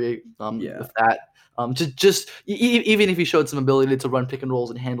wouldn't agree with that. Just even if he showed some ability to run pick and rolls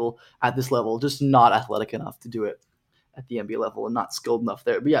and handle at this level, just not athletic enough to do it at the NBA level and not skilled enough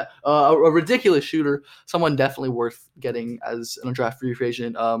there. But yeah, a ridiculous shooter, someone definitely worth getting as an undrafted free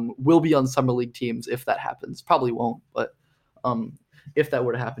agent. Will be on summer league teams if that happens. Probably won't, but if that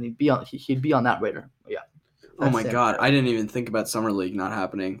were to happen, he'd be on that radar. Yeah. Oh my God, I didn't even think about summer league not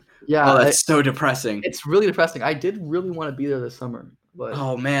happening. Yeah, oh, that's so depressing. It's really depressing. I did really want to be there this summer, but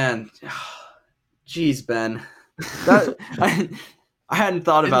oh man, jeez, Ben, that I hadn't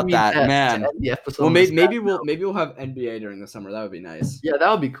thought about that, man. Well, maybe we'll have NBA during the summer. That would be nice. Yeah, that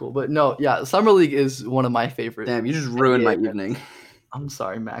would be cool. But no, yeah, summer league is one of my favorites. Damn, you just ruined my evening. I'm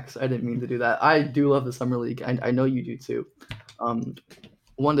sorry, Max. I didn't mean to do that. I do love the summer league. I know you do too.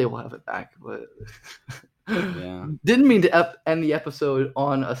 One day we'll have it back, but yeah. Didn't mean to end the episode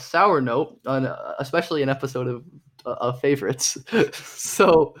on a sour note, especially an episode of favorites.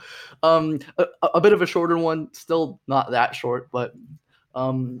 So, a bit of a shorter one, still not that short, but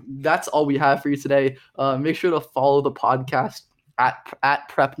that's all we have for you today. Make sure to follow the podcast at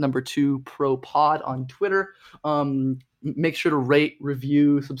Prep Number 2 Pro Pod on Twitter. Make sure to rate,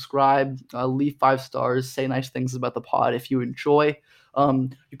 review, subscribe, leave 5 stars, say nice things about the pod if you enjoy.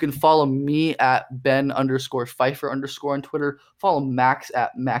 You can follow me at Ben_Pfeiffer_ on Twitter. Follow Max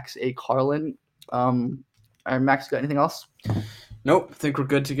at Max A. Carlin. Max, got anything else? Nope. I think we're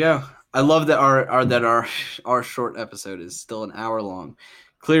good to go. I love that our short episode is still an hour long.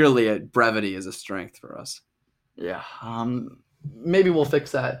 Clearly, brevity is a strength for us. Yeah. Maybe we'll fix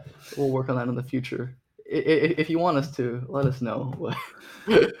that. We'll work on that in the future. If you want us to, let us know.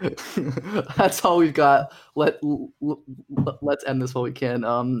 That's all we've got. Let's end this while we can.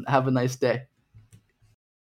 Have a nice day.